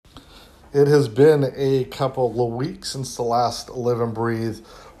It has been a couple of weeks since the last Live and Breathe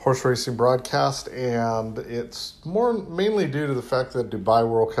horse racing broadcast, and it's mainly due to the fact that Dubai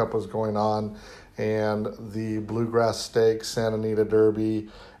World Cup was going on, and the Bluegrass Stakes, Santa Anita Derby,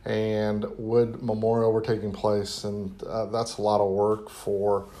 and Wood Memorial were taking place, and that's a lot of work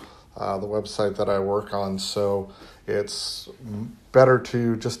for the website that I work on. So it's better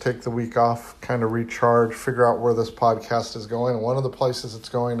to just take the week off, kind of recharge, figure out where this podcast is going. And one of the places it's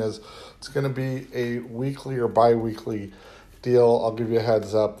going is it's going to be a weekly or bi-weekly deal. I'll give you a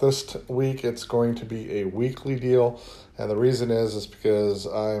heads up. This week it's going to be a weekly deal. And the reason is because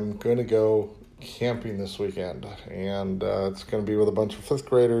I'm going to go camping this weekend. And it's going to be with a bunch of fifth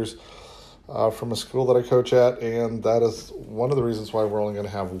graders from a school that I coach at, and that is one of the reasons why we're only going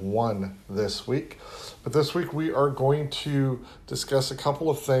to have one this week. But this week we are going to discuss a couple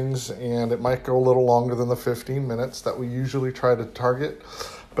of things, and it might go a little longer than the 15 minutes that we usually try to target.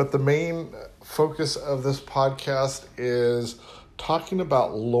 But the main focus of this podcast is talking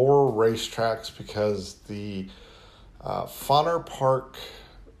about lower racetracks, because the Fauner Park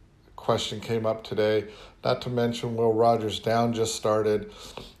question came up today. Not to mention Will Rogers Down just started.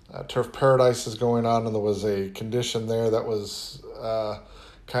 Turf Paradise is going on, and there was a condition there that was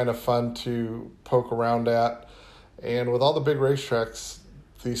kind of fun to poke around at. And with all the big racetracks,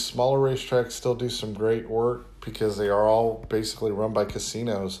 these smaller racetracks still do some great work because they are all basically run by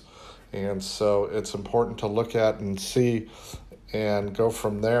casinos. And so it's important to look at and see and go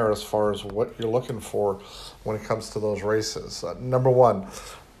from there as far as what you're looking for when it comes to those races. Number one,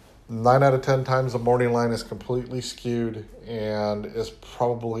 9 out of 10 times the morning line is completely skewed and is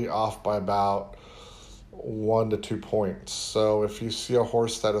probably off by about 1 to 2 points. So if you see a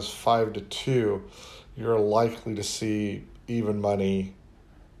horse that is 5-2, you're likely to see even money,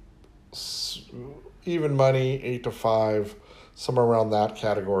 8-5, somewhere around that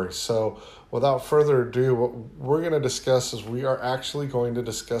category. So without further ado, what we're going to discuss is we are actually going to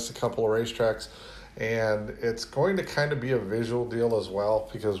discuss a couple of racetracks. And it's going to kind of be a visual deal as well,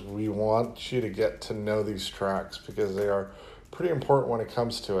 because we want you to get to know these tracks because they are pretty important when it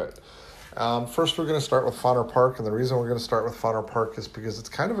comes to it. First, we're going to start with Fauner Park, and the reason we're going to start with Fauner Park is because it's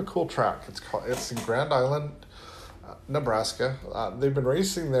kind of a cool track. It's in Grand Island, Nebraska. They've been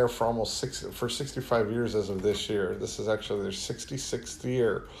racing there for 65 years as of this year. This is actually their 66th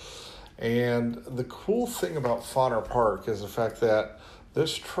year. And the cool thing about Fauner Park is the fact that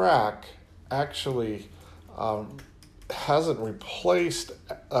this track actually hasn't replaced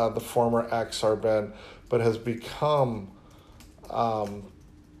the former Axar Bend, but has become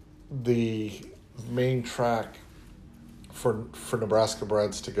the main track for Nebraska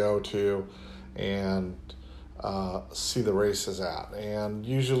breds to go to and see the races at. And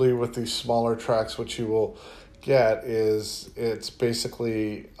usually with these smaller tracks, what you will get is it's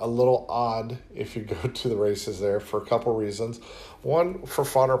basically a little odd if you go to the races there for a couple reasons. One, for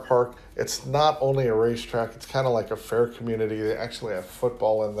Fauner Park, it's not only a racetrack, it's kind of like a fair community. They actually have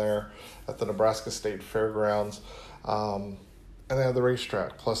football in there at the Nebraska State Fairgrounds, and they have the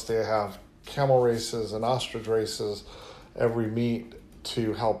racetrack. Plus they have camel races and ostrich races every meet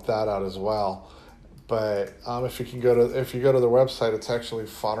to help that out as well. But if you go to their website, it's actually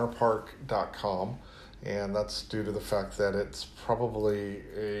faunerpark.com. And that's due to the fact that it's probably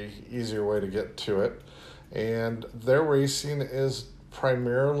a easier way to get to it. And their racing is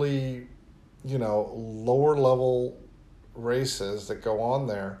primarily, lower level races that go on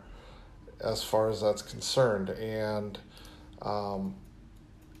there as far as that's concerned. And,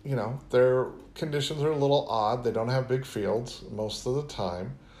 their conditions are a little odd. They don't have big fields most of the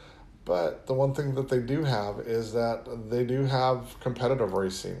time. But the one thing that they do have is that they do have competitive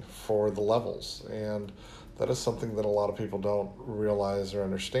racing for the levels. And that is something that a lot of people don't realize or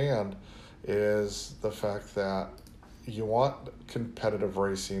understand, is the fact that you want competitive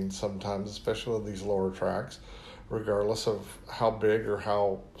racing sometimes, especially on these lower tracks, regardless of how big or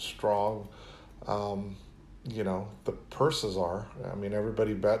how strong, the purses are. I mean,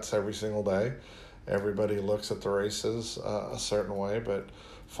 everybody bets every single day. Everybody looks at the races a certain way, but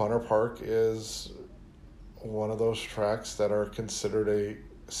Fauner Park is one of those tracks that are considered a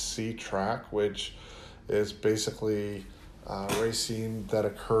C track, which is basically racing that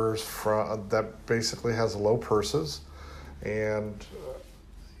occurs that basically has low purses, and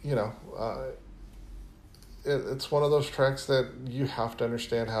it's one of those tracks that you have to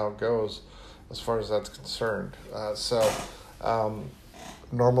understand how it goes as far as that's concerned.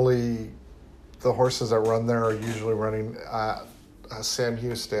 Normally the horses that run there are usually running Sam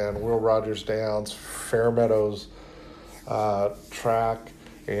Houston, Will Rogers Downs, Fairmeadows track,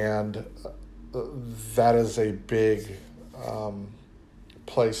 and that is a big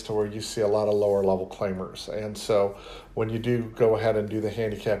place to where you see a lot of lower level claimers. And so when you do go ahead and do the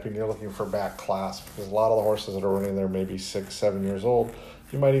handicapping, you're looking for back class, because a lot of the horses that are running there may be 6-7 years old.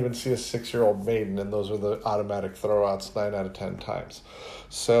 You might even see a 6-year-old maiden, and those are the automatic throwouts 9 out of 10 times.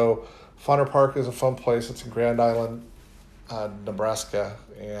 So Fauner Park is a fun place. It's in Grand Island, Nebraska,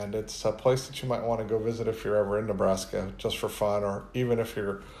 and it's a place that you might want to go visit if you're ever in Nebraska, just for fun, or even if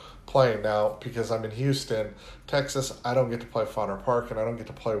you're playing. Now, because I'm in Houston, Texas, I don't get to play Fauner Park, and I don't get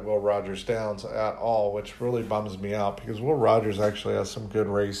to play Will Rogers Downs at all, which really bums me out, because Will Rogers actually has some good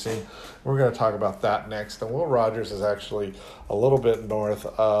racing. We're going to talk about that next. And Will Rogers is actually a little bit north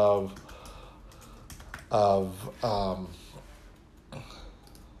of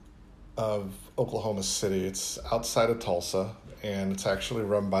Oklahoma City. It's outside of Tulsa, and it's actually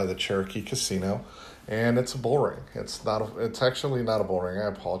run by the Cherokee Casino, and it's a bull ring. It's actually not a bull ring. I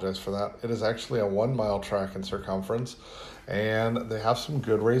apologize for that. It is actually a 1-mile track in circumference, and they have some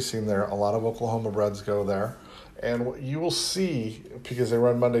good racing there. A lot of Oklahoma breds go there, and what you will see, because they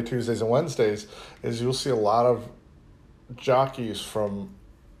run Monday, Tuesdays, and Wednesdays, is you'll see a lot of jockeys from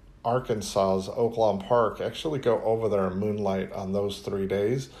Arkansas's Oaklawn Park actually go over there and moonlight on those 3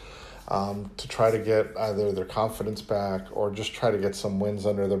 days, to try to get either their confidence back, or just try to get some wins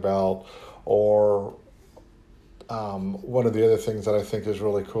under their belt. Or one of the other things that I think is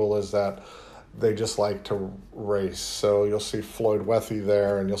really cool is that they just like to race. So you'll see Floyd Wethy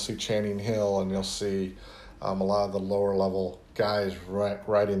there, and you'll see Channing Hill, and you'll see a lot of the lower level guys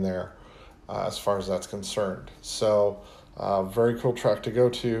riding there, as far as that's concerned. So very cool track to go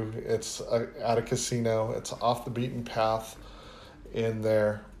to. It's at a casino. It's off the beaten path in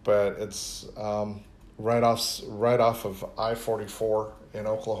there, but it's right off of I-44 in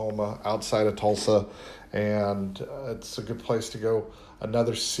Oklahoma, outside of Tulsa, and it's a good place to go.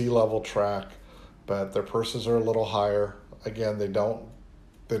 Another sea-level track, but their purses are a little higher. Again, they don't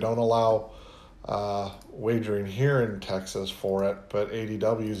allow wagering here in Texas for it, but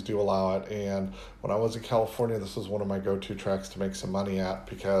ADWs do allow it. And when I was in California, this was one of my go-to tracks to make some money at,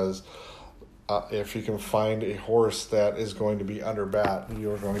 because if you can find a horse that is going to be under bat,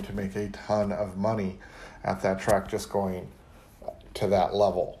 you're going to make a ton of money at that track just going to that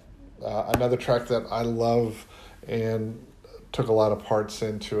level. Another track that I love and took a lot of parts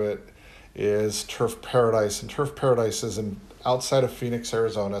into it is Turf Paradise. And Turf Paradise is outside of Phoenix,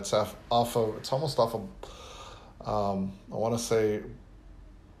 Arizona. It's almost off of I want to say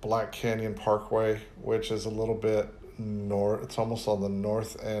Black Canyon Parkway, which is a little bit north. It's almost on the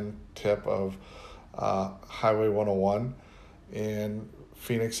north end tip of Highway 101 in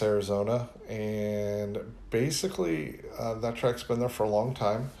Phoenix, Arizona. And basically that track's been there for a long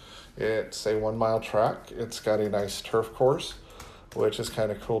time. It's a 1-mile track. It's got a nice turf course, which is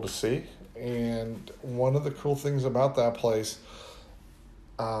kind of cool to see. And one of the cool things about that place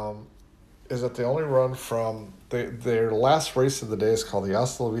is that they only run from their last race of the day is called the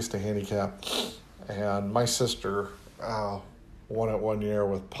Hasta La Vista Handicap. And my sister won it one year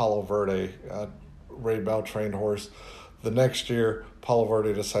with Palo Verde, Ray Bell trained horse. The next year, Palo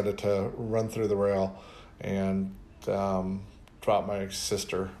Verde decided to run through the rail and drop my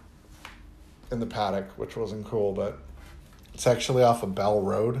sister in the paddock, which wasn't cool, but it's actually off of Bell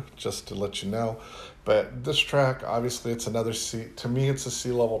Road, just to let you know. But this track, obviously, it's another to me, it's a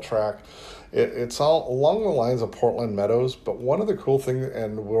sea-level track. It's all along the lines of Portland Meadows, but one of the cool things,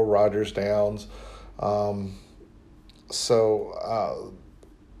 and Will Rogers Downs, and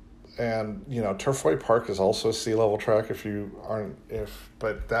Turfway Park is also a sea-level track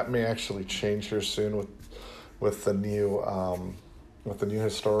but that may actually change here soon with the new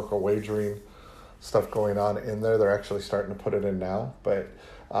historical wagering stuff going on in there. They're actually starting to put it in now. But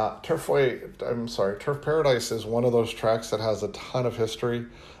Turf Paradise is one of those tracks that has a ton of history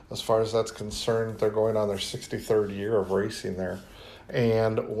as far as that's concerned. They're going on their 63rd year of racing there.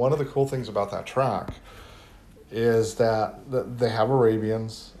 And one of the cool things about that track is that they have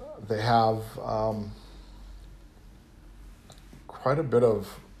Arabians. They have quite a bit of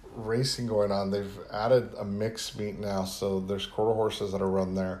racing going on. They've added a mixed meet now, so there's quarter horses that are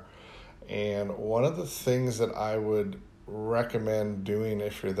run there. And one of the things that I would recommend doing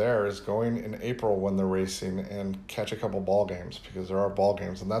if you're there is going in April when they're racing and catch a couple ball games, because there are ball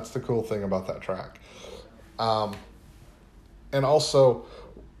games, and that's the cool thing about that track. And also,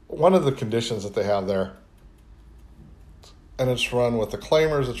 one of the conditions that they have there, and it's run with the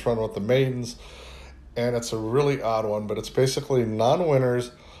claimers, it's run with the maidens, and it's a really odd one, but it's basically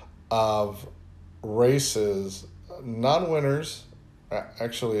non-winners of races.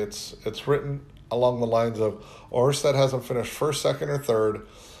 Actually, it's written along the lines of a horse that hasn't finished first, second, or third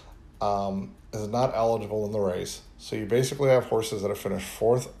is not eligible in the race. So you basically have horses that have finished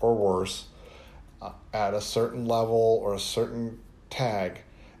fourth or worse at a certain level or a certain tag.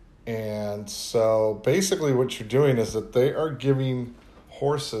 And so basically what you're doing is that they are giving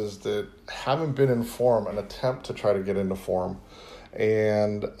horses that haven't been in form an attempt to try to get into form.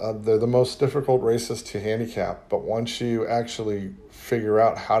 And they're the most difficult races to handicap. But once you actually figure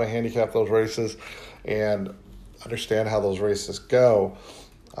out how to handicap those races and understand how those races go,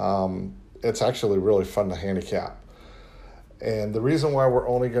 it's actually really fun to handicap. And the reason why we're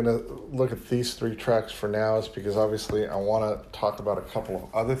only going to look at these 3 tracks for now is because obviously I want to talk about a couple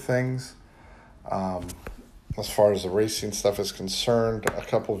of other things as far as the racing stuff is concerned, a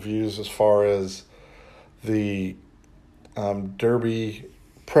couple of views as far as the Derby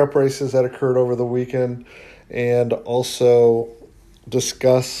prep races that occurred over the weekend, and also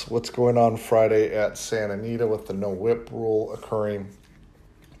discuss what's going on Friday at Santa Anita with the no whip rule occurring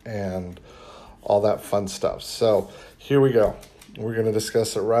and all that fun stuff. So here we go. We're going to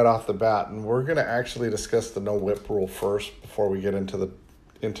discuss it right off the bat, and we're going to actually discuss the no whip rule first before we get into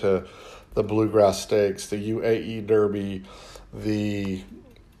the Bluegrass Stakes, the UAE Derby, the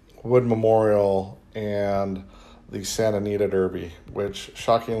Wood Memorial, and the Santa Anita Derby, which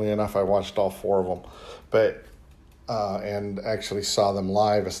shockingly enough I watched all 4 of them, but and actually saw them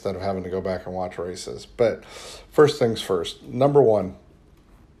live instead of having to go back and watch races. But first things first. Number 1,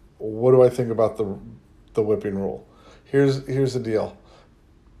 what do I think about the whipping rule? Here's the deal.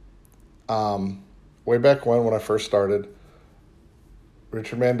 Way back when I first started,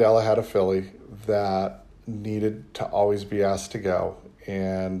 Richard Mandella had a filly that needed to always be asked to go.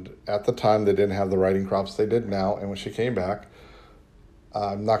 And at the time, they didn't have the riding crops they did now. And when she came back,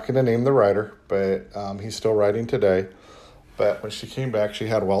 I'm not going to name the rider, but he's still riding today. But when she came back, she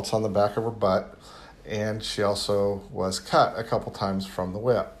had welts on the back of her butt. And she also was cut a couple times from the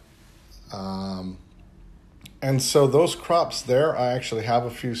whip. And so those crops there, I actually have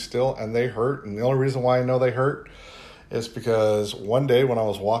a few still, and they hurt. And the only reason why I know they hurt is because one day when I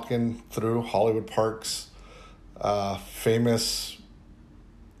was walking through Hollywood Park's famous,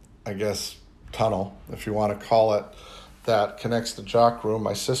 I guess, tunnel, if you want to call it, that connects the jock room,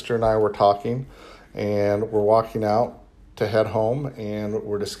 my sister and I were talking, and we're walking out to head home, and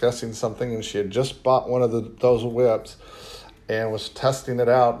we're discussing something, and she had just bought one of those whips and was testing it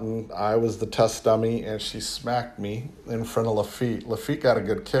out, and I was the test dummy, and she smacked me in front of Lafitte. Lafitte got a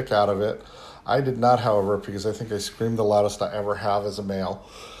good kick out of it. I did not, however, because I think I screamed the loudest I ever have as a male.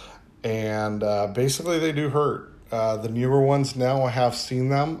 And basically they do hurt. The newer ones now, I have seen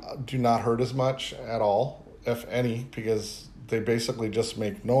them, do not hurt as much at all, if any, because they basically just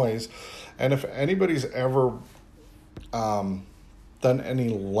make noise. And if anybody's ever done any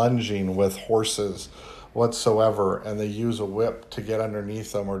lunging with horses whatsoever, and they use a whip to get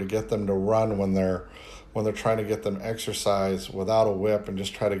underneath them or to get them to run when they're trying to get them exercise without a whip and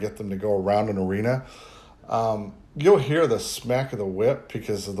just try to get them to go around an arena, you'll hear the smack of the whip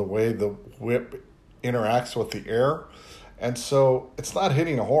because of the way the whip interacts with the air. And so it's not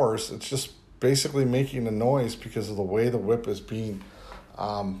hitting a horse, it's just basically making a noise because of the way the whip is being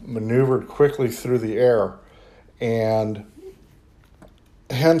maneuvered quickly through the air. And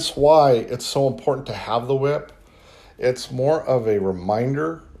hence why it's so important to have the whip. It's more of a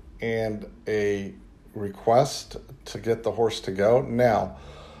reminder and a request to get the horse to go. Now,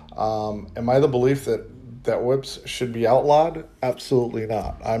 am I the belief that whips should be outlawed? Absolutely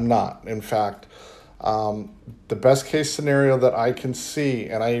not. I'm not. In fact, the best case scenario that I can see,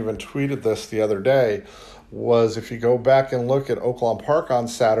 and I even tweeted this the other day, was if you go back and look at Oaklawn Park on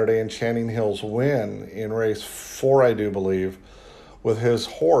Saturday and Channing Hill's win in race 4, I do believe, with his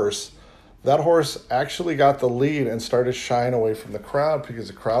horse, that horse actually got the lead and started shying away from the crowd because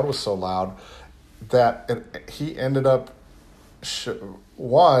the crowd was so loud that he ended up,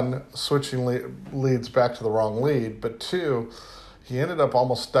 one, switching leads back to the wrong lead, but 2, he ended up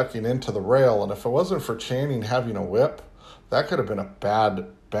almost ducking into the rail. And if it wasn't for Channing having a whip, that could have been a bad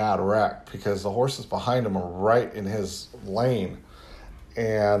wreck because the horses behind him are right in his lane.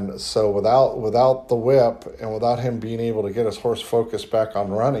 And so without the whip and without him being able to get his horse focused back on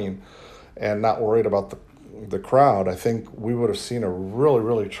running and not worried about the crowd, I think we would have seen a really,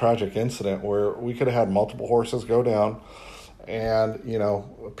 really tragic incident where we could have had multiple horses go down. And,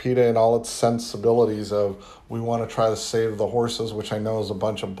 PETA and all its sensibilities of we want to try to save the horses, which I know is a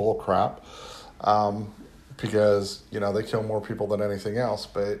bunch of bull crap, because, they kill more people than anything else,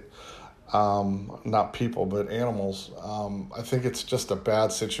 but not people, but animals. I think it's just a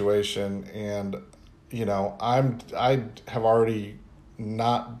bad situation. And, I have already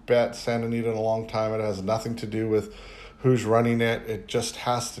not bet Santa Anita in a long time. It has nothing to do with who's running it. It just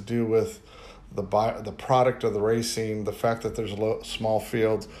has to do with the product of the racing, the fact that there's small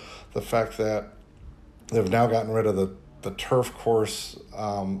fields, the fact that they've now gotten rid of the turf course,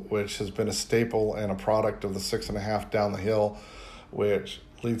 which has been a staple and a product of the 6.5 down the hill, which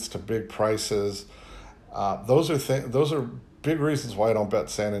leads to big prices. Those are big reasons why I don't bet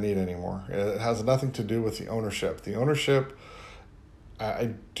Santa Anita anymore. It has nothing to do with the ownership. The ownership,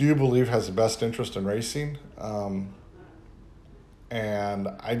 I do believe, has the best interest in racing. And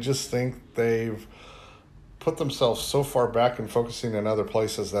I just think they've put themselves so far back and focusing in other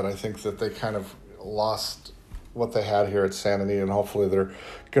places that I think that they kind of lost what they had here at Santa Anita, and hopefully they're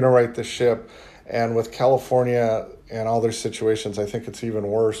going to right the ship. And with California and all their situations, I think it's even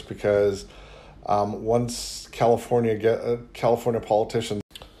worse because once California politicians.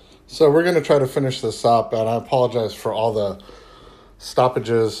 So we're going to try to finish this up, and I apologize for all the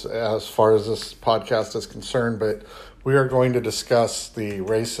stoppages as far as this podcast is concerned, but we are going to discuss the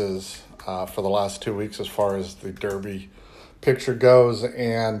races for the last 2 weeks as far as the Derby picture goes.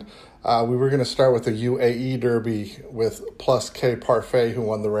 And we were going to start with the UAE Derby with Plus K Parfait, who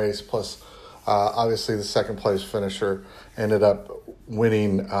won the race, plus obviously the second place finisher ended up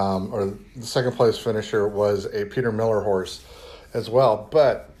winning, or the second place finisher was a Peter Miller horse as well.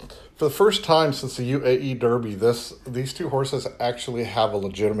 But for the first time since the UAE Derby, these two horses actually have a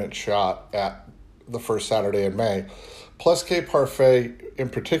legitimate shot at the first Saturday in May. Plus K Parfait in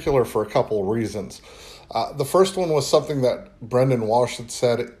particular for a couple of reasons. The first one was something that Brendan Walsh had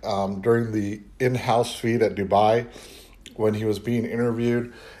said during the in-house feed at Dubai when he was being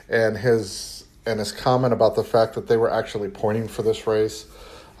interviewed, and his comment about the fact that they were actually pointing for this race,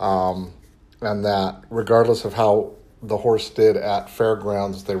 and that regardless of how the horse did at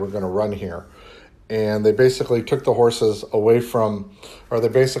fairgrounds, they were going to run here. And they basically took the horses away from, or they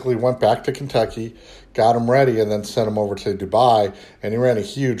basically went back to Kentucky, got them ready, and then sent them over to Dubai, and he ran a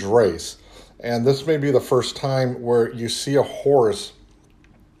huge race. And this may be the first time where you see a horse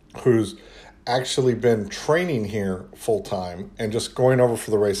who's actually been training here full time and just going over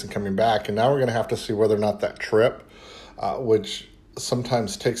for the race and coming back. And now we're going to have to see whether or not that trip, which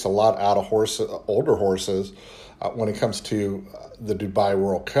sometimes takes a lot out of older horses, when it comes to the Dubai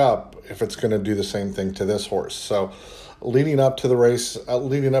World Cup, if it's going to do the same thing to this horse. So leading up to the race,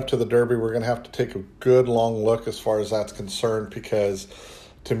 leading up to the Derby, we're going to have to take a good long look as far as that's concerned, because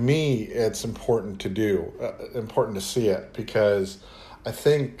to me, it's important to see it, because I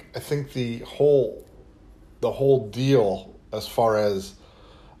think the whole deal as far as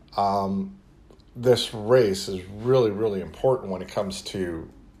this race is really, really important when it comes to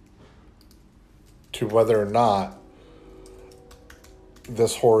whether or not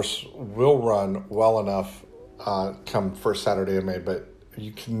this horse will run well enough come first Saturday in May. But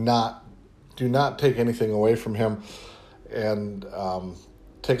you do not take anything away from him, and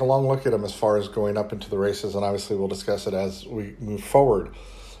take a long look at him as far as going up into the races, and obviously we'll discuss it as we move forward.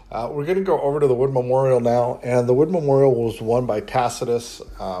 We're going to go over to the Wood Memorial now, and the Wood Memorial was won by Tacitus.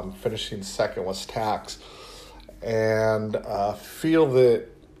 Finishing second was Tax, and feel that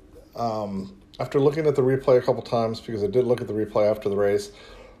after looking at the replay a couple times, because I did look at the replay after the race,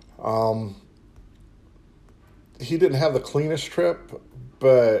 he didn't have the cleanest trip,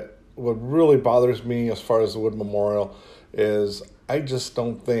 but what really bothers me as far as the Wood Memorial is I just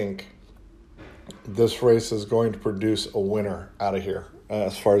don't think this race is going to produce a winner out of here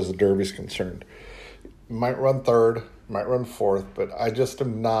as far as the Derby is concerned. Might run third, might run fourth, but I just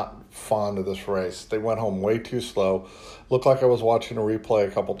am not fond of this race. They went home way too slow. Looked like I was watching a replay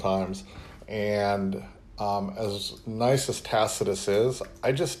a couple times. And as nice as Tacitus is,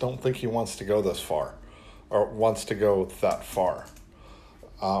 I just don't think he wants to go this far, or wants to go that far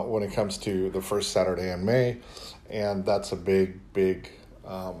when it comes to the first Saturday in May. And that's a big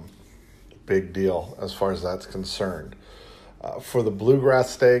deal as far as that's concerned. For the Bluegrass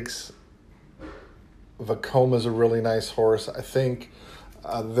Stakes, Vekoma is a really nice horse. I think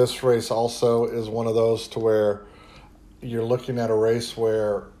this race also is one of those to where you're looking at a race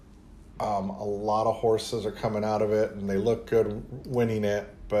where a lot of horses are coming out of it and they look good winning it,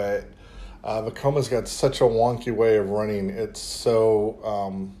 but Vekoma's got such a wonky way of running. It's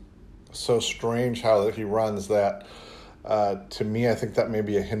so strange how he runs that to me, I think that may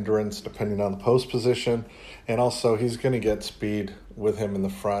be a hindrance depending on the post position. And also he's going to get speed with him in the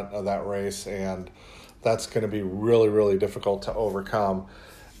front of that race, and that's going to be really, really difficult to overcome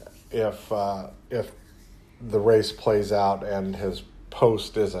if the race plays out and his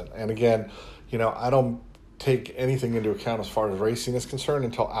post isn't. And again, I don't take anything into account as far as racing is concerned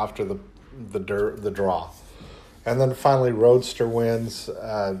until after the draw. And then finally, Roadster wins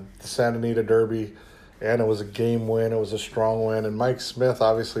the Santa Anita Derby. and it was a game win. It was a strong win. And Mike Smith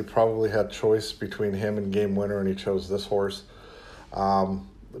obviously probably had choice between him and Game Winner, and he chose this horse.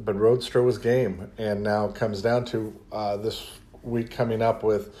 But Roadster was game, and now it comes down to this week coming up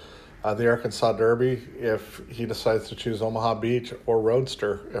with the Arkansas Derby, if he decides to choose Omaha Beach, or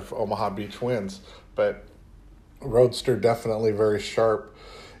Roadster if Omaha Beach wins. But Roadster definitely very sharp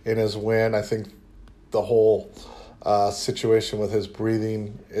in his win. I think the whole situation with his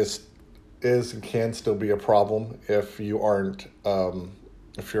breathing is and can still be a problem if you aren't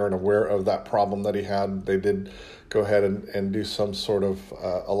aware of that problem that he had. They did go ahead and do some sort of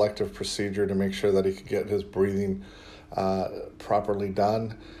elective procedure to make sure that he could get his breathing properly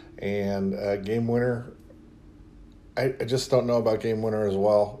done. And Game Winner, I just don't know about Game Winner as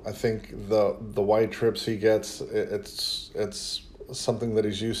well. I think the wide trips he gets, it's something that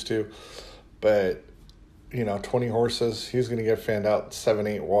he's used to, but 20 horses, he's going to get fanned out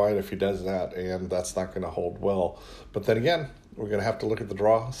 7-8 wide if he does that, and that's not going to hold well. But then again, we're going to have to look at the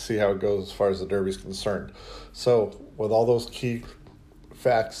draw, see how it goes as far as the Derby's concerned. So with all those key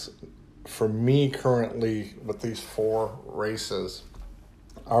facts, for me currently with these 4 races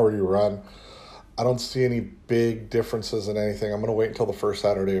already run, I don't see any big differences in anything. I'm going to wait until the first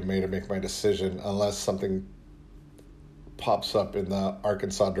Saturday of May to make my decision, unless something pops up in the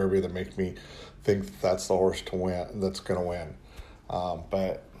Arkansas Derby that make me think that's the horse to win, that's going to win.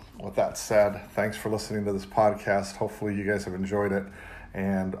 But with that said, thanks for listening to this podcast. Hopefully you guys have enjoyed it,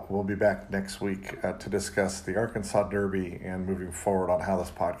 and we'll be back next week to discuss the Arkansas Derby and moving forward on how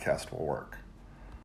this podcast will work.